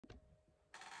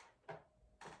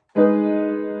Let's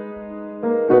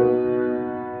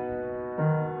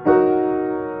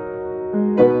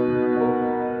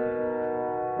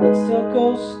tell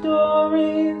ghost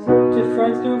stories to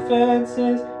friends through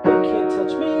fences. You can't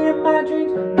touch me in my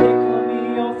dreams, can't call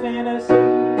me your fantasy.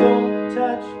 Don't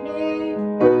touch me,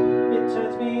 it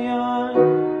turns me on.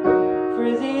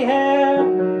 Frizzy hair,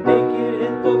 naked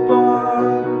hit the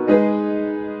bar.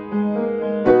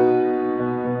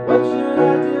 What should I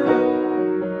do?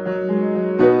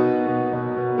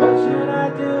 What should I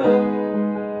do?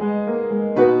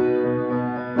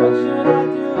 What should I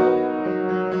do?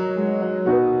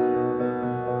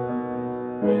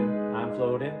 When I'm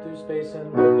floating through space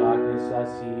and the darkness, I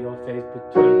see your face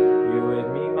between you and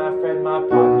me, my friend, my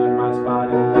partner, my spot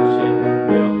in the shade.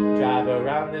 We'll drive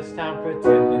around this town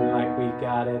pretending like we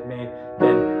got it made.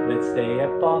 Then let's stay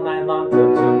up all night long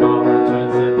till tomorrow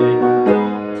turns the day.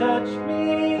 Don't touch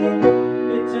me,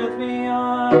 it turns me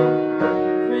on.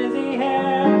 Frizzy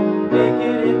hair,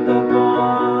 naked hit the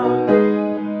bar.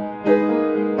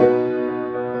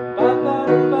 Ba ba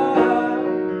ba.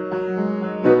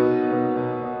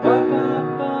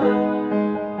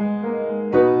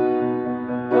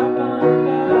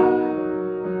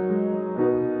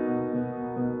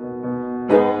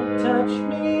 Don't touch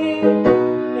me,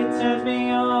 it turns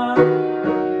me on.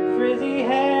 Frizzy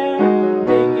hair,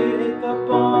 naked hit the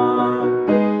bar.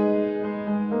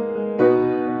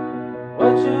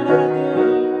 What should I do?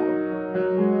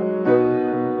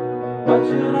 What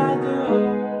should I do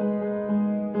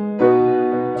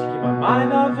to keep my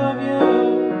mind off of you?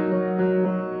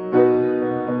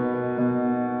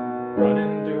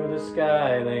 Running through the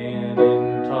sky, laying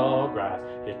in tall grass.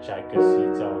 Hitchhiker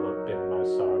seats all up in my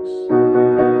socks.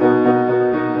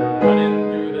 Running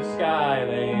through the sky,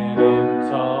 laying in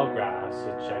tall grass.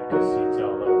 Hitchhiker seats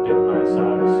all up in my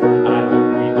socks.